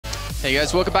Hey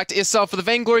guys, welcome back to ESL for the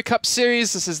Vainglory Cup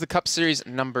Series. This is the Cup Series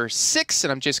number 6,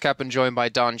 and I'm Jace Kaplan, joined by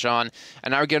Don John.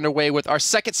 And now we're getting underway with our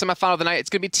second semifinal of the night. It's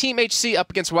going to be Team HC up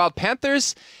against Wild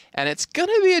Panthers, and it's going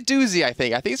to be a doozy, I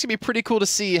think. I think it's going to be pretty cool to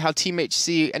see how Team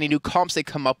HC, any new comps they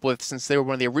come up with, since they were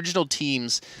one of the original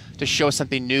teams to show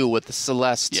something new with the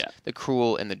Celeste, the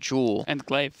Cruel, and the Jewel. And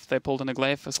Glaive. They pulled in a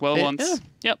Glaive as well once. Yeah.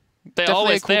 Yep. They're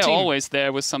always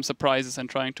there with some surprises and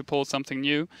trying to pull something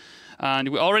new. And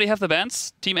we already have the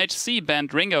bands. Team HC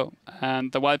banned Ringo,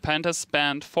 and the Wild Panthers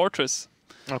banned Fortress.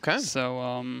 Okay.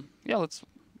 So, yeah, let's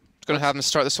going to have them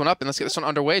start this one up, and let's get this one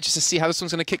underway just to see how this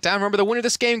one's going to kick down. Remember, the winner of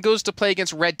this game goes to play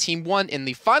against Red Team 1 in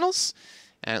the finals.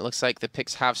 And it looks like the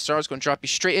picks have stars. Going to drop you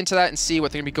straight into that and see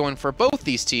what they're going to be going for both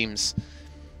these teams.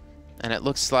 And it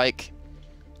looks like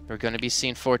we're going to be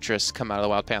seeing Fortress come out of the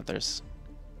Wild Panthers.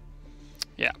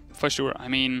 Yeah, for sure. I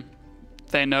mean,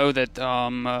 they know that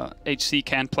HC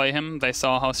can't play him. They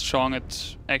saw how strong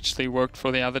it actually worked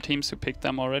for the other teams who picked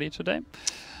them already today.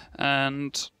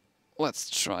 And let's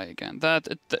try again.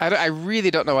 I really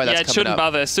don't know why that's coming up. Yeah, it shouldn't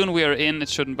bother. As soon as we are in, it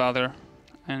shouldn't bother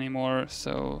anymore.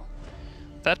 So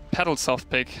that pedal soft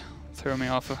pick threw me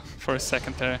off for a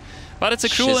second there. But it's a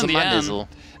Cruel in the end.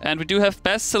 And we do have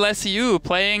Best Celeste EU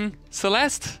playing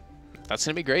Celeste. That's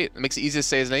going to be great. It makes it easy to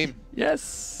say his name.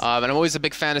 Yes. And I'm always a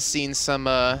big fan of seeing some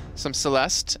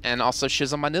Celeste and also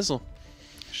Shizzle My Nizzle.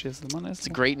 Shizzle My Nizzle. It's a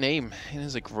great name. It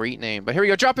is a great name. But here we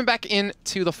go. Dropping back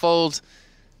into the fold.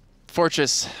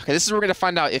 Fortress. Okay, this is where we're going to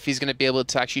find out if he's going to be able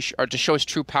to actually to show his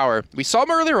true power. We saw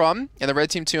him earlier on in the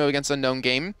Red Team 2 against Unknown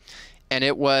game, and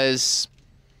it was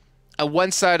a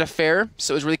one-sided affair,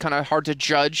 so it was really kind of hard to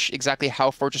judge exactly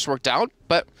how Fortress worked out,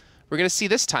 but we're going to see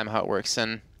this time how it works.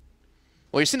 And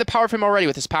well, you've seen the power of him already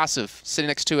with his passive. Sitting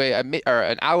next to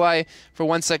an ally for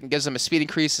 1 second gives him a speed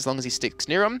increase as long as he sticks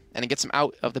near him, and it gets him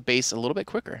out of the base a little bit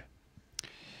quicker.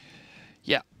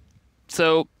 Yeah.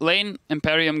 So lane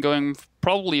Imperium going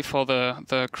probably for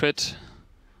the crit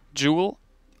Jewel,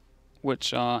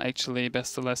 which actually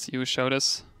Best Celeste EU showed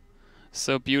us.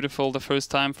 So beautiful the first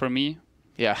time for me.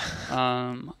 Yeah.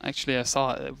 Actually, I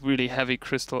saw a really heavy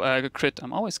crystal crit.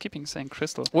 I'm always keeping saying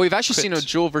crystal. Well, we've actually seen a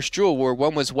Jewel versus Jewel where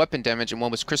one was weapon damage and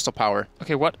one was crystal power.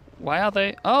 Okay, what? Why are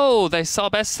they? Oh, they saw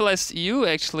Best Celeste EU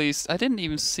actually. I didn't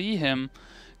even see him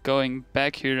going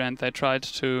back here, and they tried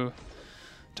to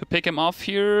pick him off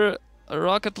here. A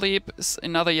Rocket Leap,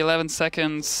 another 11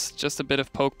 seconds. Just a bit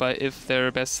of poke by if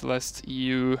they're Best Celeste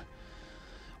EU.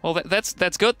 Well,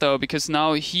 that's good though, because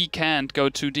now he can't go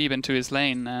too deep into his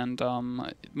lane, and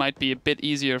it might be a bit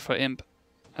easier for Imp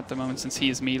at the moment since he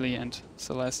is melee and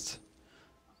Celeste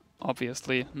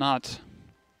obviously not.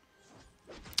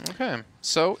 Okay,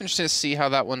 so interesting to see how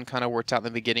that one kind of worked out in the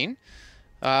beginning.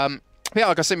 Yeah, like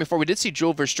I was saying before, we did see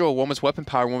Jewel versus Jewel. One was weapon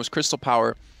power, one was crystal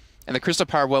power. And the crystal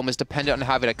power one was dependent on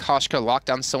having a Koshka lock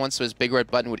down someone, so his big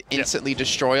red button would instantly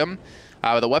destroy him.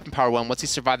 With the weapon power one, once he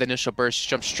survived the initial burst, he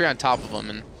jumped straight on top of him,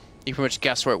 and you pretty much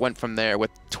guess where it went from there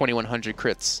with 2,100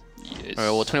 crits. Yes.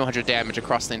 Or, well, 2,100 damage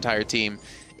across the entire team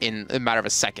in a matter of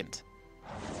a second.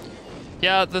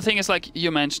 Yeah, the thing is, like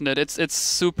you mentioned it, it's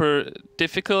super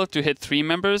difficult to hit 3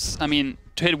 members. I mean,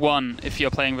 to hit 1 if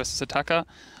you're playing versus Ataka.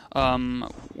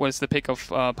 Was the pick of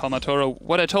Palmatoro.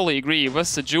 What I totally agree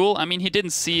was the Jewel. I mean, he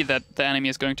didn't see that the enemy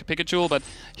is going to pick a Jewel, but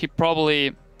he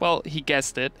probably, well, he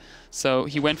guessed it. So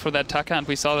he went for that Taka, and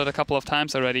we saw that a couple of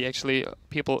times already, actually,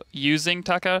 people using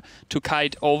Taka to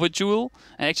kite over Jewel.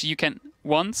 And actually, you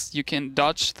can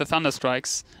dodge the Thunder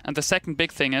Strikes. And the second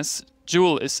big thing is,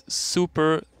 Jewel is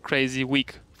super crazy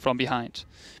weak from behind,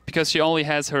 because she only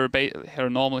has her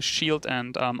normal shield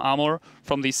and armor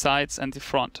from the sides and the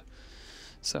front.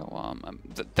 So,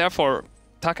 therefore,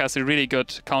 Taka is a really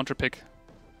good counter pick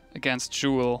against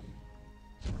Jewel.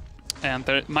 And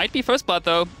there might be first blood,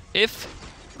 though,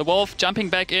 if the Wolf jumping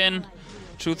back in,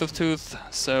 Truth of Tooth,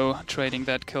 so trading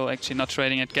that kill, actually not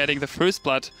trading it, getting the first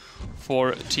blood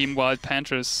for Team Wild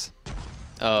Panthers.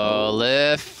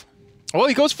 Lif. Oh,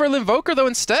 he goes for a Linvoker, though,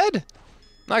 instead.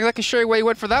 Not exactly sure why he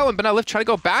went for that one, but now Lif trying to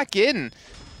go back in.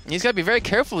 He's got to be very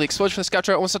careful. The explosion from the Scout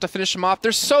almost have to finish him off.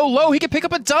 They're so low. He can pick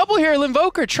up a double here.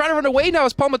 Linvoker trying to run away now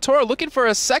as Palmatoro looking for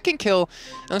a second kill.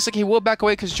 It looks like he will back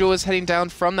away because Jewel is heading down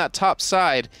from that top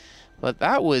side. But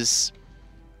that was...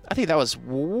 I think that was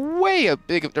way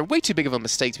too big of a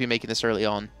mistake to be making this early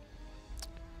on.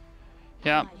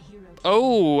 Yeah.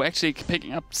 Oh, actually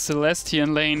picking up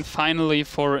Celestian lane finally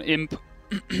for Imp.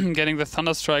 Getting the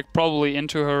Thunderstrike probably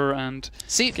into her and...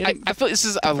 See, I feel this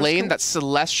is a lane that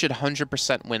Celeste should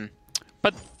 100% win.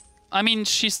 But I mean,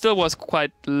 she still was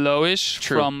quite lowish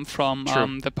True.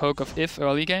 from the poke of If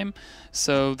early game,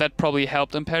 so that probably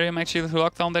helped Imperium actually to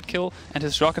lock down that kill. And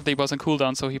his Rocket Leap was on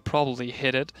cooldown, so he probably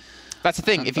hit it. That's the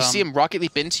thing. And, if you see him Rocket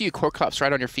Leap into you, Core Collapse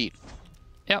right on your feet.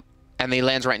 Yep. And they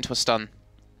lands right into a stun.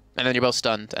 And then you're both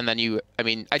stunned. And then you, I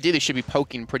mean, ideally should be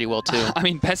poking pretty well too. I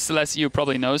mean, Best Celeste, you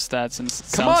probably knows that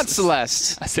since... Come on,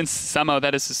 Celeste! Since somehow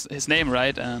that is his name,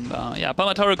 right? And yeah,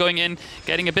 Palmatoro going in,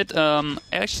 getting a bit,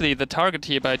 actually the target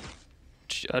here by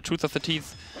Truth of the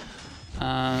Teeth.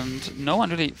 And no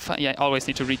one really... Yeah, always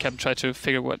need to recap and try to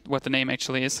figure what the name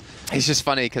actually is. It's just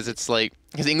funny because it's like...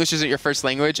 Because English isn't your first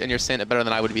language and you're saying it better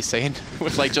than I would be saying.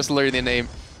 With like just learning the name.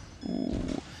 Ooh.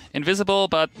 Invisible,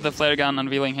 but the flare gun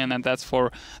unveiling him, and that's for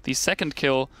the second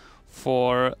kill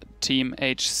for Team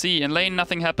HC. In lane,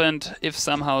 nothing happened. If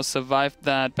somehow survived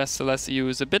that, Best Celeste EU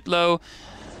is a bit low.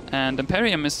 And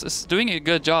Imperium is doing a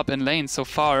good job in lane so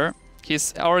far.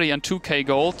 He's already on 2k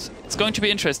gold. It's going to be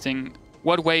interesting.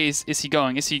 What way is he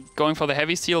going? Is he going for the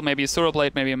heavy steel, maybe a Sura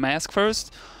Blade, maybe a mask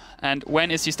first? And when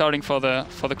is he starting for the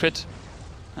crit?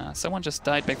 Someone just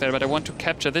died back there, but I want to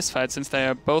capture this fight since they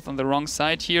are both on the wrong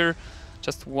side here.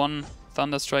 Just one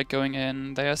Thunderstrike going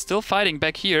in. They are still fighting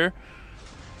back here.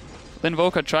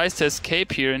 Linvoker tries to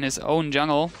escape here in his own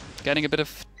jungle, getting a bit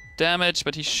of damage,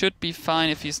 but he should be fine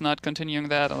if he's not continuing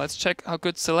that. Let's check how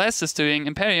good Celeste is doing.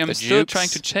 Imperium still trying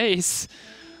to chase.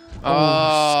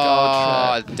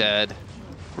 Oh, dead.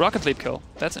 Rocket Leap kill.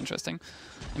 That's interesting.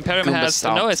 Imperium has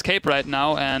no escape right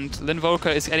now, and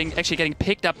Linvoker is actually getting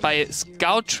picked up by a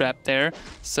Scout Trap there,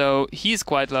 so he's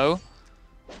quite low.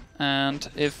 And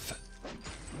if...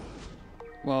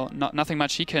 Well, nothing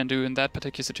much he can do in that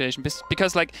particular situation,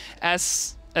 because like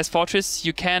as Fortress,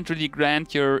 you can't really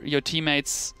grant your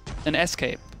teammates an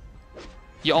escape.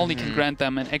 You only can grant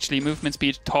them an actually movement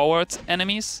speed towards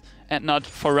enemies and not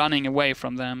for running away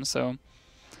from them. So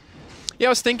yeah, I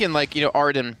was thinking like, you know,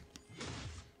 Arden.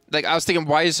 Like I was thinking,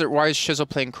 why is Shizzle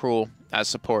playing Cruel as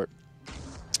support?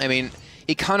 I mean,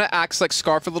 he kind of acts like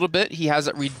Scarf a little bit. He has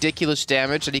that ridiculous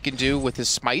damage that he can do with his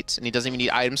smite, and he doesn't even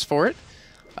need items for it.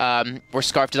 Where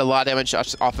Scarf did a lot of damage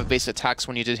off of basic attacks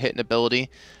when you did hit an ability.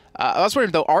 I was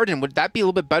wondering though, Arden, would that be a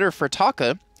little bit better for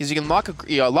Taka? Because you can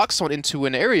lock someone into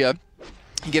an area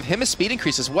and give him a speed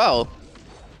increase as well.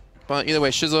 But either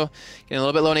way, Shizzle getting a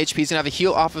little bit low on HP. He's gonna have a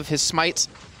heal off of his smite.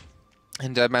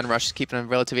 And Deadman Rush is keeping him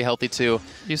relatively healthy too.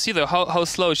 You see though how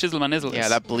slow Shizzle is. Yeah,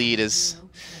 that bleed is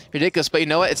ridiculous. But you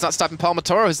know what? It's not stopping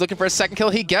Palmatoro. He's looking for a second kill.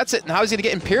 He gets it. And how is he gonna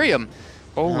get Imperium?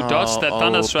 Oh, dodged that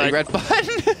Thunderstrike. Big red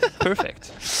button.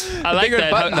 Perfect. I like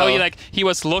that, how he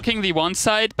was looking the one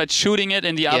side, but shooting it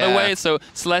in the other way, so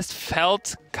Celeste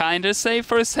felt kinda safe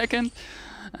for a second,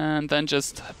 and then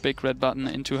just big red button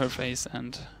into her face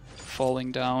and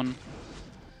falling down.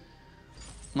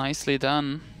 Nicely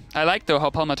done. I like though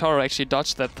how Palmatoro actually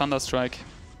dodged that Thunderstrike.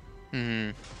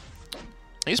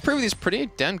 He's proving he's pretty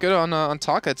damn good on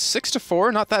Taka. It's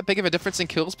 6-4, not that big of a difference in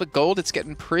kills, but gold, it's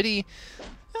getting pretty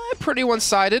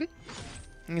one-sided.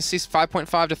 You can see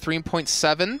 5.5 to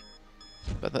 3.7.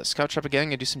 But that Scout Trap again,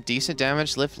 gonna do some decent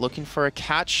damage. Lift looking for a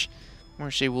catch,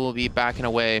 or she will be backing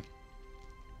away.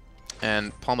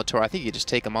 And Palmatoro, I think you just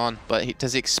take him on, but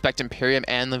does he expect Imperium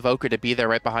and Linvoker to be there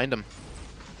right behind him?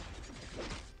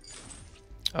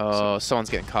 Oh, someone's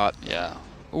getting caught. Yeah.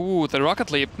 Ooh, the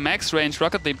Rocket Leap, max range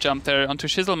Rocket Leap jump there onto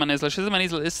Shizzle Manizla. Shizzle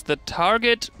Manizla is the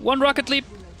target. One Rocket Leap.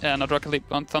 Yeah, not Rocket Leap,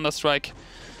 one Thunderstrike.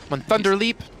 One Thunder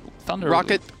Leap.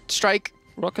 Rocket Strike.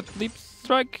 Rocket Leap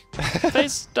Strike.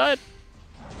 Face died.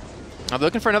 I'm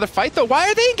looking for another fight though. Why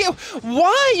are they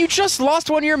why? You just lost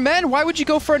one of your men. Why would you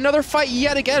go for another fight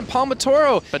yet again?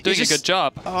 Palmatoro. But doing a good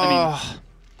job. I mean,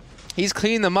 he's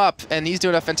cleaning them up, and he's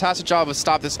doing a fantastic job of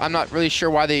stop this. I'm not really sure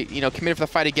why they, committed for the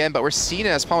fight again, but we're seeing it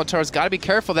as Palmatoro's got to be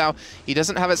careful now. He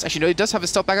doesn't have his, actually, no, he does have his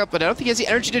stealth back up, but I don't think he has the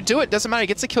energy to do it. Doesn't matter. He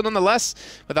gets the kill nonetheless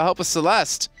with the help of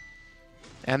Celeste.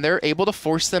 And they're able to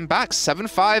force them back.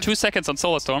 7-5. 2 seconds on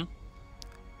Solar Storm.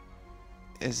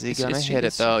 Is he going to hit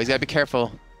it, though? He's got to be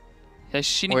careful. Yeah,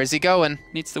 where is he going?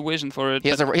 Needs the vision for it. He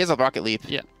has a Rocket Leap.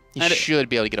 Yeah. He should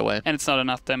be able to get away. And it's not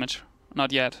enough damage.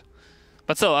 Not yet.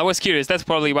 But still, I was curious. That's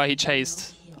probably why he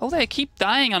chased. Oh, they keep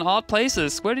dying on odd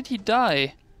places. Where did he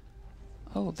die?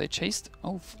 Oh, they chased.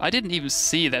 Oh, I didn't even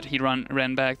see that he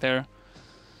ran back there.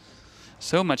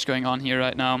 So much going on here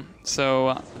right now.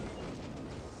 So,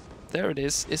 there it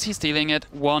is. Is he stealing it?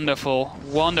 Wonderful.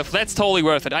 Wonderful. That's totally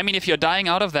worth it. I mean, if you're dying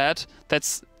out of that,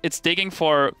 it's digging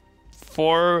for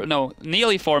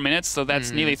nearly 4 minutes, so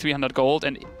that's nearly 300 gold.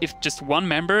 And if just one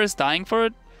member is dying for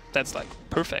it, that's like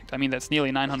perfect. I mean, that's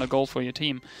nearly 900 gold for your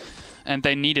team. And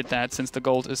they needed that since the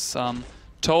gold is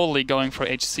totally going for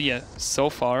HC so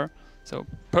far. So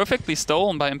perfectly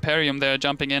stolen by Imperium there,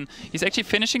 jumping in. He's actually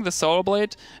finishing the Solar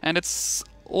Blade, and it's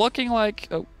looking like...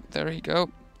 Oh, there you go.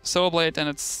 Solar Blade, and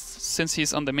it's since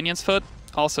he's on the minion's foot.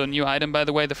 Also a new item, by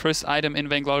the way. The first item in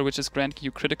Vainglory, which is granting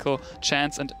you critical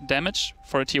chance and damage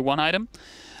for a tier 1 item.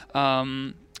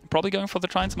 Probably going for the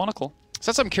Trine's Monocle.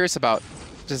 So that's what I'm curious about.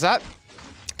 Does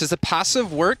the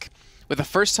passive work with the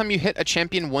first time you hit a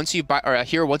champion once you buy, or a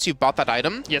hero once you bought that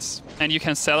item? Yes, and you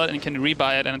can sell it and you can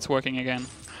rebuy it and it's working again.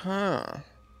 Huh.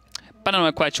 But I'm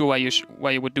not quite sure why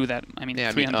you would do that. I mean,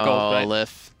 Yeah, 300 gold, right?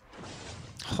 Lif.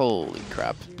 Holy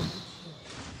crap.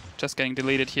 Just getting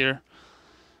deleted here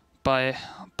by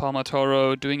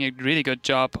Palmatoro, doing a really good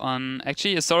job on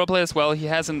actually a Solar Blade as well. He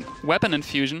has a weapon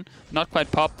infusion, not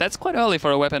quite popped. That's quite early for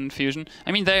a weapon infusion.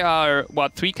 I mean, they are,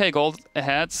 what, 3k gold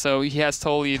ahead, so he has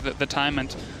totally the time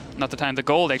and not the time, the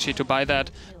gold actually to buy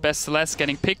that. Best Celeste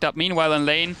getting picked up. Meanwhile in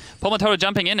lane, Palmatoro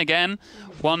jumping in again.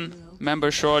 One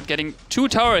member short, getting 2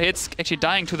 tower hits, actually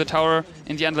dying to the tower.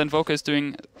 In the end, Invoker is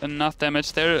doing enough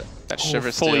damage there. That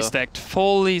shiver fully steal. stacked,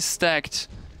 fully stacked.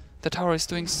 The tower is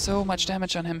doing so much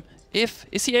damage on him.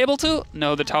 Is he able to?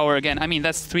 No, the tower again. I mean,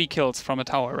 that's 3 kills from a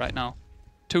tower right now.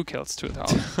 2 kills to a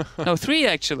tower. No, 3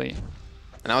 actually.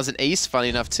 And that was an ace, funny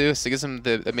enough, too. So it gives him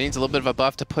the minions a little bit of a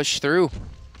buff to push through.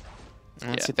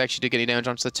 Let's see if they actually do get any damage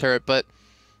onto the turret, but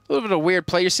a little bit of a weird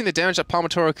play. You're seeing the damage that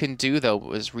Palmatoro can do, though,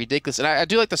 was ridiculous. And I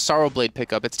do like the Sorrow Blade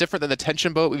pickup. It's different than the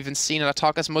Tension Boat we've been seeing at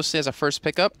Atakas mostly as a first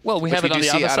pickup. Well, we have it on the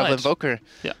other out side. of Invoker.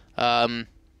 Yeah.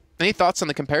 Any thoughts on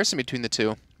the comparison between the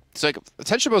two? So like, the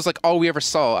Tension Boat was like all we ever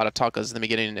saw at Atakas in the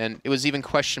beginning, and it was even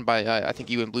questioned by, I think,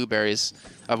 you and Blueberries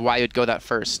of why you'd go that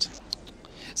first.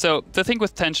 So the thing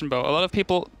with Tension Bow, a lot of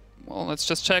people, well, let's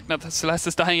just check. Now Celeste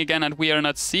is dying again, and we are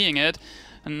not seeing it.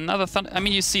 Another I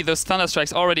mean, you see those Thunder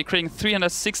Strikes already creating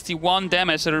 361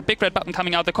 damage. There's a big red button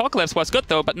coming out. The Core Collapse was good,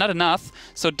 though, but not enough.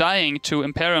 So dying to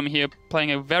Imperium here, playing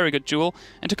a very good duel.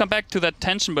 And to come back to that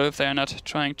Tension Bow, if they're not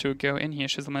trying to go in here,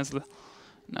 Shizzle.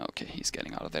 No, okay, he's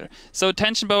getting out of there. So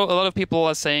Tension Bow, a lot of people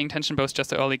are saying Tension Bow is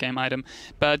just an early game item.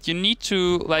 But you need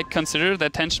to consider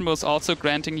that Tension Bow is also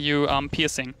granting you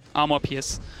piercing, armor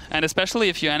pierce. And especially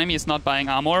if your enemy is not buying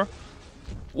armor,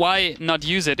 why not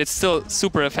use it? It's still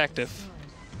super effective.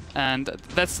 And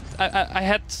that's, I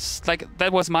had,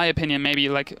 that was my opinion maybe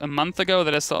a month ago,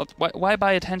 that I thought, why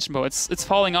buy a Tension Bow? It's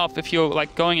falling off if you're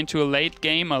going into a late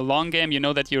game, a long game, you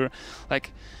know that you're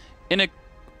in a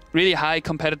really high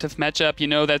competitive matchup, you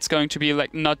know that's going to be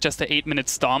not just an 8-minute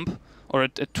stomp or a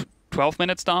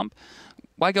 12-minute stomp.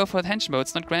 Why go for a Tension Bow?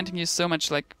 It's not granting you so much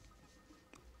I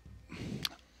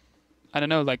don't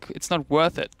know, it's not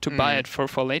worth it to buy it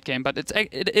for late game, but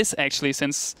it is actually,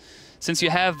 since you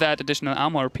have that additional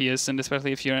armor pierce, and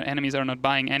especially if your enemies are not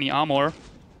buying any armor,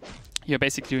 you're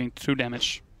basically doing true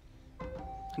damage.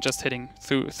 Just hitting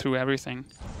through everything.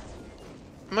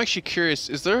 I'm actually curious,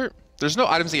 there's no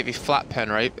items that give you flat pen,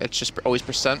 right? It's just always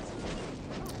percent?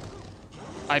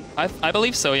 I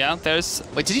believe so, yeah. There's...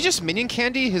 Wait, did he just minion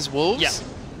candy his wolves? Yeah.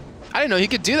 I didn't know he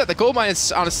could do that. The gold mine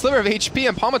is on a sliver of HP,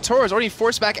 and Palmatoro is already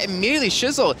forced back immediately.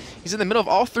 Shizzle, he's in the middle of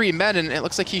all 3 men, and it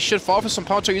looks like he should fall for some.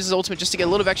 Palmatoro uses his ultimate just to get a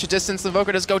little bit of extra distance. The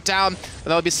Invoker does go down, and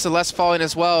that would be Celeste falling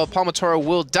as well. Palmatoro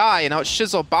will die, and now it's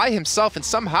Shizzle by himself, and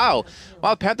somehow,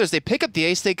 Wild Panthers, they pick up the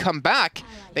ace, they come back.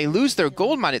 They lose their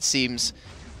gold mine, it seems.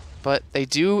 But they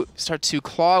do start to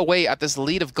claw away at this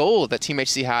lead of gold that Team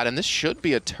HC had, and this should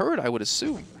be a turret, I would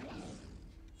assume.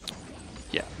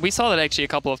 Yeah, we saw that actually a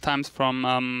couple of times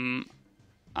from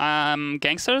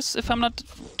Gangsters, if I'm not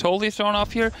totally thrown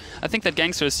off here. I think that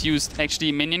Gangsters used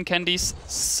actually minion candies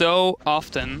so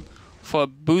often for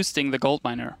boosting the gold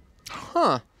miner.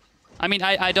 Huh. I mean,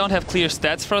 I don't have clear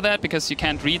stats for that because you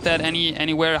can't read that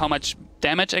anywhere how much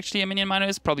damage actually a minion miner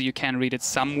is. Probably you can read it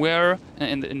somewhere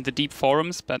in the deep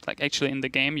forums, but actually in the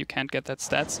game you can't get that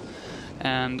stats.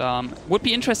 And would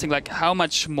be interesting, how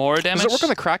much more damage. Does it work on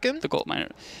the Kraken? The gold miner,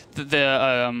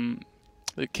 the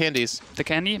candies. The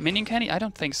candy, minion candy. I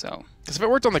don't think so. Because if it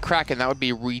worked on the Kraken, that would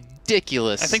be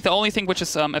ridiculous. I think the only thing which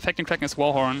is affecting Kraken is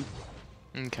Wallhorn.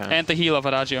 Okay. And the heal of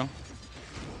Adagio.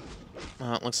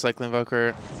 Well, it looks like the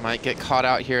Invoker might get caught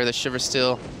out here. The Shiver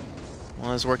Steel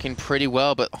is working pretty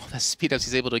well, but the speed ups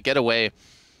he's able to get away.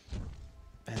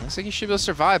 And it looks like he should be able to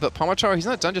survive, but Palmatoro, he's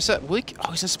not done just yet. Oh, he's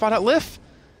going to spot out Lif.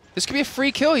 This could be a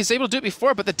free kill. He's able to do it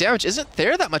before, but the damage isn't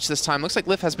there that much this time. Looks like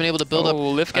Lif has been able to build up.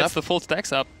 Oh, Lif gets the full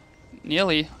stacks up.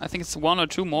 Nearly. I think it's 1 or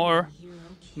 2 more.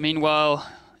 Meanwhile,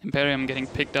 Imperium getting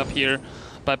picked up here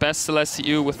by Best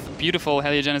Celestial with beautiful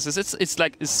Heliogenesis.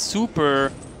 It's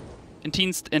super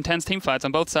intense team fights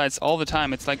on both sides all the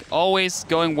time. It's always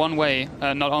going one way,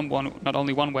 not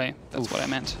only one way. That's what I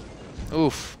meant.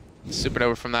 Oof.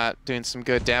 Supernova from that, doing some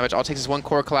good damage. All it takes is one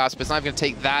core collapse, but it's not even going to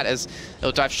take that, as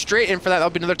it'll dive straight in for that.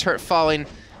 That'll be another turret falling,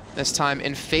 this time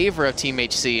in favor of Team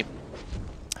HC.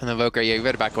 And the Invoker, yeah, you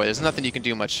better back away. There's nothing you can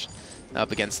do much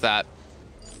up against that.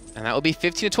 And that will be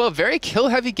 15-12. Very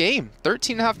kill-heavy game.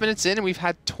 13.5 minutes in, and we've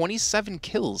had 27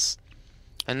 kills.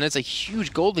 And there's a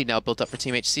huge gold lead now built up for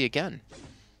Team HC again.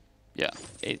 Yeah,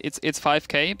 it's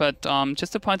 5k, but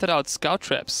just to point that out, scout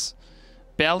traps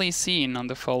barely seen on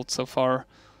the fold so far.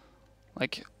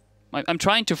 Like, I'm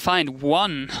trying to find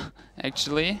one,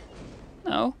 actually.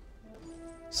 No.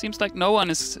 Seems like no one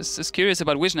is curious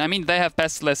about vision. I mean, they have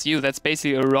Bestless U. That's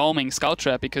basically a roaming scout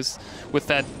trap, because with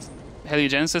that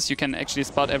Heliogenesis, you can actually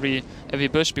spot every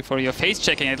bush before you're face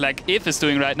checking it, like If is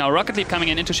doing right now. Rocket Leap coming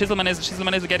in into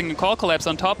Shizzleman is getting a core collapse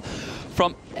on top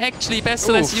from actually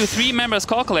Bestless U. 3 members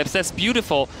core collapse. That's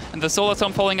beautiful. And the Solar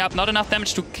Storm falling up, not enough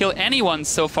damage to kill anyone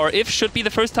so far. If should be the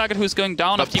first target who's going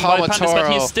down of Team Wild Panthers,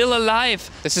 but he's still alive.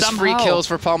 This is free kills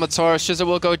for Palmatoro. Shizzle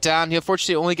will go down. He'll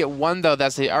unfortunately only get one though.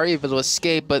 That's they are able to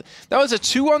escape. But that was a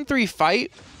 2-on-3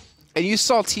 fight, and you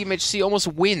saw Team HC almost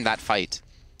win that fight.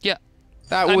 Yeah.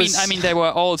 I mean, they were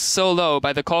all so low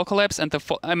by the core collapse, and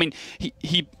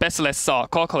he Bestless saw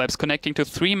core collapse connecting to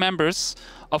 3 members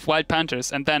of Wild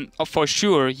Panthers, and then for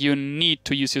sure you need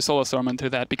to use your Solar Storm into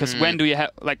that, because when do you have,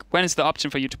 like, when is the option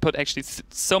for you to put actually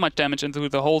so much damage into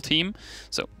the whole team?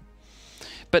 So,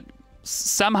 but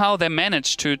somehow they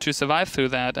managed to survive through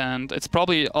that, and it's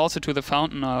probably also to the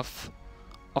fountain of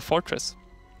Fortress.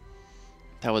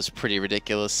 That was pretty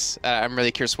ridiculous. I'm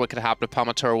really curious what could happen if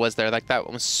Palmatoro was there. Like, that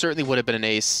almost certainly would have been an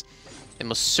ace. It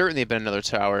most certainly have been another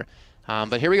tower.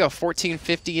 But here we go,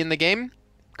 14:50 in the game.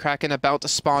 Kraken about to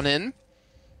spawn in.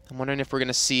 I'm wondering if we're going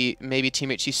to see maybe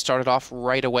Team HC started off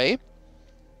right away.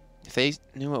 If they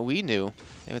knew what we knew,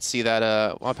 they would see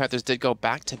that Wild Panthers did go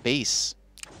back to base.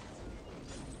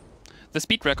 The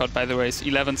speed record, by the way, is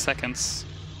 11 seconds.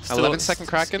 11-second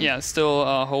Kraken? Yeah, still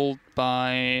held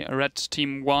by Red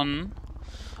Team 1.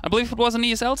 I believe it was an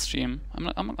ESL stream.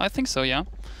 I think so, yeah.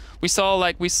 We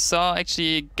saw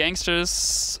actually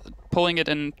gangsters pulling it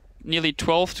in nearly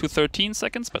 12 to 13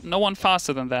 seconds, but no one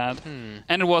faster than that.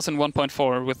 And it was in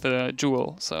 1.4 with the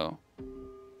Jewel, so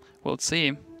we'll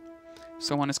see.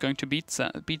 Someone is going to beat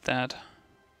that.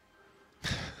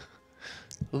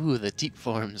 Ooh, the deep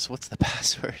forms. What's the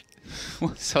password?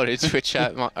 Sorry, Twitch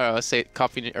chat. Say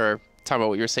copy or talk about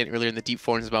what you were saying earlier in the deep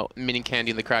forms about minion candy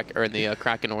in the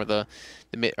Kraken or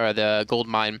the gold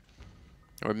mine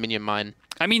or minion mine.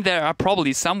 I mean, there are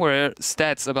probably somewhere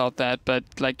stats about that, but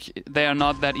like they are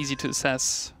not that easy to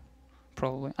assess.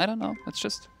 Probably, I don't know. It's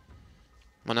just.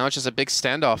 Well, now it's just a big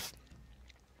standoff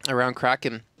around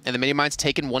Kraken, and the minion mine's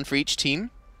taken one for each team,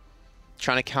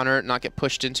 trying to counter it, not get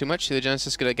pushed in too much. The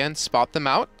Genesis is gonna again spot them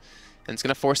out. And it's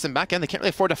going to force them back in. They can't really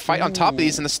afford to fight on top of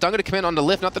these. And the stun going to come in on the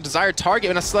lift, not the desired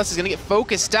target. And Celeste is going to get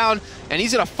focused down. And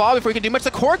he's going to fall before he can do much. The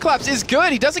core collapse is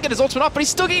good. He doesn't get his ultimate off, but he's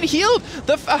still getting healed.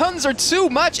 The Huns are too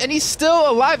much, and he's still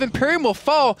alive. Imperium will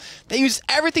fall. They used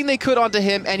everything they could onto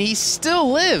him, and he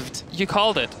still lived. You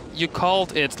called it. You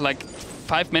called it like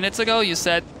 5 minutes ago. You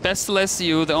said, Bestless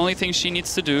U, the only thing she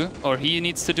needs to do, or he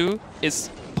needs to do,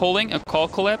 is pulling a core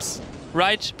collapse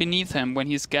right beneath him when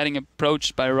he's getting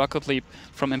approached by a Rocket Leap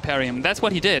from Imperium. That's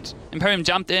what he did. Imperium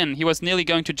jumped in. He was nearly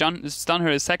going to stun her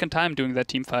a second time doing that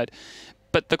team fight.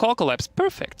 But the core collapse,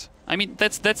 perfect. I mean,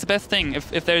 that's the best thing.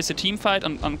 If there is a team fight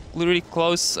on really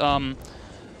close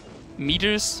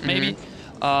meters, maybe,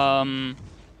 and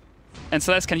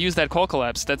Celeste can use that core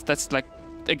collapse, that's like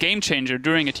a game changer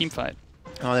during a team fight.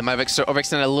 Oh, they might have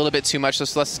overextended a little bit too much, so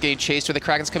Celeste is getting chased where the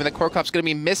Kraken's coming. The core collapse going to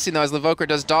be missing, though, as Invoker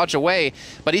does dodge away.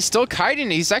 But he's still kiting.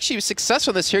 He's actually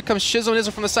successful in this. Here comes Shizzle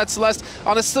Nizzle from the side. Celeste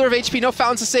on a slither of HP. No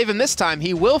fountains to save him this time.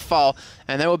 He will fall,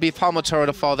 and there will be Palmatoro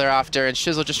to fall thereafter. And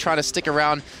Shizzle just trying to stick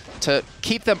around to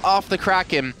keep them off the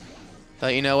Kraken.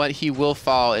 But you know what? He will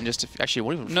fall and just actually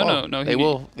won't even fall. No. They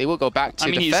will go back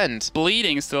to defend. He's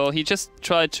bleeding still. He just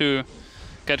tried to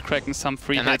get Kraken some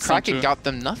free hits. And that Kraken got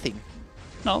them nothing.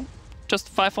 No. Just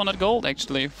 500 gold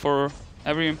actually for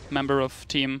every member of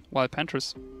Team Wild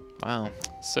Panthers. Wow.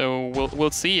 So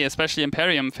we'll see. Especially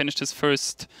Imperium finished his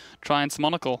first Giant's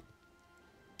Monocle.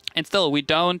 And still, we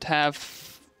don't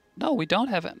have. No, we don't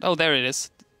have. Oh, there it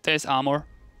is. There's armor.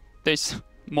 There's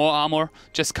more armor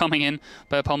just coming in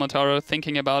by Palmatoro,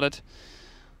 thinking about it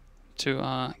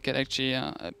to get actually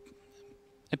a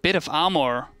bit of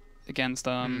armor against.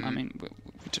 I mean,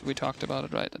 we talked about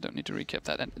it, right? I don't need to recap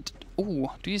that. And ooh,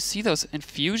 do you see those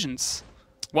infusions?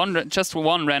 Just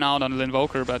one ran out on the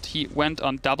Invoker, but he went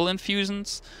on double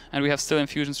infusions, and we have still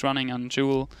infusions running on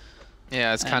Jewel.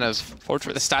 Yeah, it's kind of for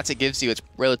the stats it gives you. It's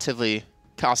relatively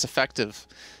cost effective.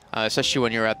 especially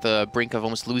when you're at the brink of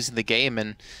almost losing the game,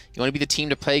 and you want to be the team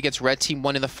to play against Red Team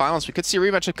 1 in the finals. We could see a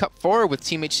rematch of Cup 4 with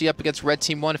Team HC up against Red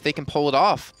Team 1 if they can pull it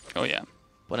off. Oh yeah.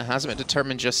 But it hasn't been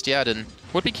determined just yet, and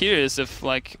would be curious if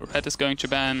like Red is going to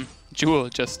ban Jewel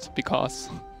just because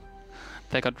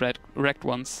they got wrecked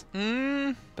once.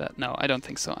 But no, I don't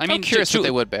think so. I mean, I'm curious if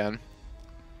they would ban.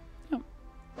 Yeah.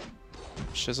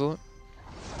 Shizzle it.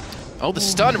 Oh, the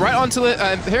stun right onto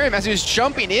him as he was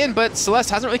jumping in, but Celeste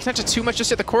hasn't really connected too much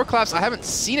just yet. The core collapse, I haven't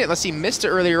seen it unless he missed it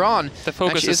earlier on. The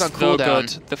focus is on so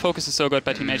cooldown. good. The focus is so good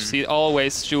by Team HC.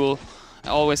 Always Jewel,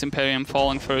 always Imperium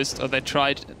falling first, or they try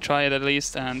it at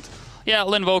least. And yeah,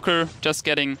 Linvoker just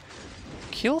getting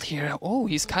killed here. Oh,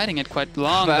 he's kiting it quite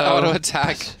long. That though. auto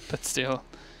attack. But still,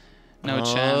 no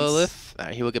chance.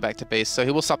 He will get back to base, so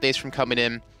he will stop the ace from coming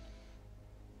in.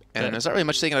 And there's not really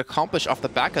much they can accomplish off the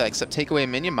back of that except take away a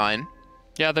minion mine.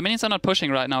 Yeah, the minions are not pushing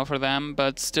right now for them,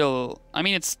 but still, I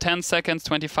mean, it's 10 seconds,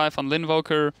 25 on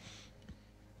Linvoker.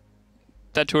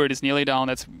 That turret is nearly down.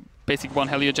 That's basically 1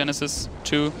 Heliogenesis,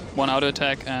 2, 1 auto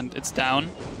attack, and it's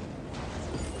down.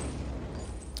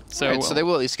 So, right, so they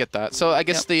will at least get that. So I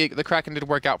guess the Kraken did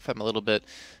work out for them a little bit.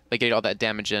 They get all that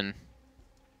damage in.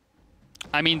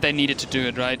 I mean, they needed to do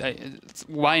it, right?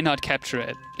 Why not capture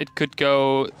it? It could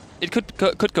go. It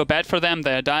could go bad for them.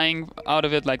 They're dying out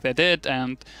of it like they did,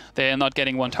 and they're not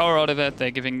getting 1 tower out of it. They're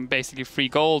giving basically free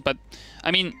gold. But I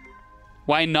mean,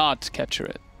 why not capture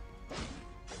it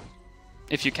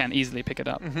if you can easily pick it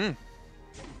up?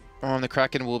 The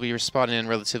Kraken will be respawning in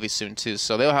relatively soon too,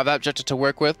 so they'll have that objective to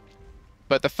work with.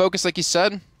 But the focus, like you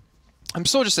said, I'm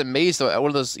still just amazed though at one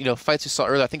of those fights we saw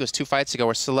earlier. I think it was 2 fights ago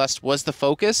where Celeste was the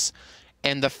focus.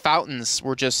 And the fountains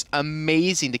were just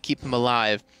amazing to keep him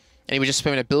alive. And he was just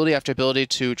spamming ability after ability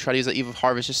to try to use that Eve of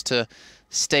Harvest just to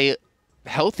stay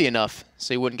healthy enough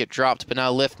so he wouldn't get dropped. But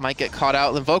now Lift might get caught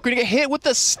out. Linvoker gonna get hit with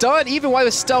the stun even while he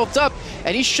was stealthed up.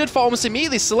 And he should fall almost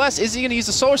immediately. Celeste, is he gonna use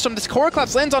the Solar Storm? This Core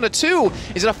Collapse lands on a 2.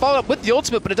 He's gonna follow up with the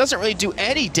ultimate, but it doesn't really do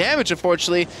any damage,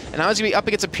 unfortunately. And now he's gonna be up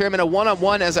against a Pyramid, a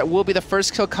 1-on-1, as that will be the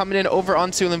first kill coming in over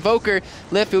onto Linvoker.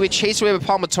 Lift will be chased away by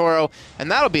Palmatoro, and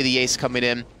that'll be the ace coming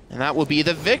in. And that will be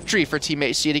the victory for Team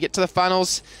HC to get to the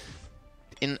finals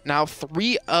in now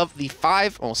 3 of the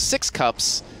 6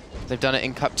 cups. They've done it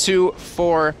in Cup 2,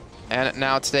 4, and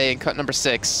now today in Cup number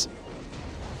 6.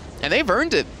 And they've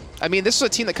earned it. I mean, this is a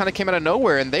team that kind of came out of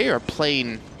nowhere, and they are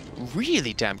playing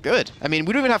really damn good. I mean,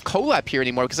 we don't even have Collab here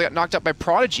anymore because they got knocked out by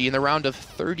Prodigy in the round of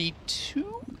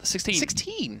 32?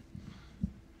 16.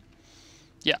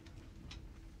 Yeah.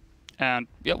 And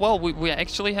yeah, well, we are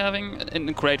actually having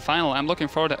a great final. I'm looking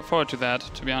forward to that,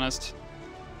 to be honest.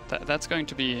 That's going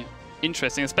to be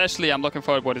interesting. Especially, I'm looking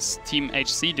forward what is Team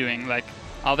HC doing. Like,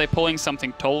 are they pulling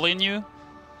something totally new?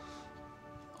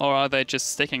 Or are they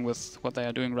just sticking with what they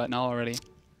are doing right now already?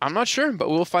 I'm not sure, but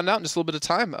we'll find out in just a little bit of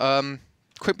time.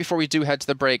 Quick before we do head to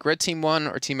the break, Red Team 1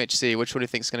 or Team HC, which one do you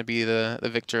think is going to be the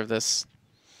victor of this?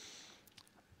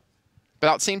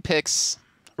 Without seeing picks.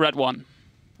 Red 1.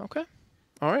 Okay.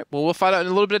 All right, well, we'll find out in a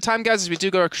little bit of time, guys, as we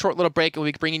do go a short little break, and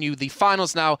we'll be bringing you the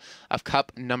finals now of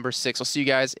Cup number 6. I'll see you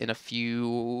guys in a few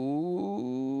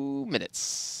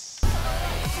minutes.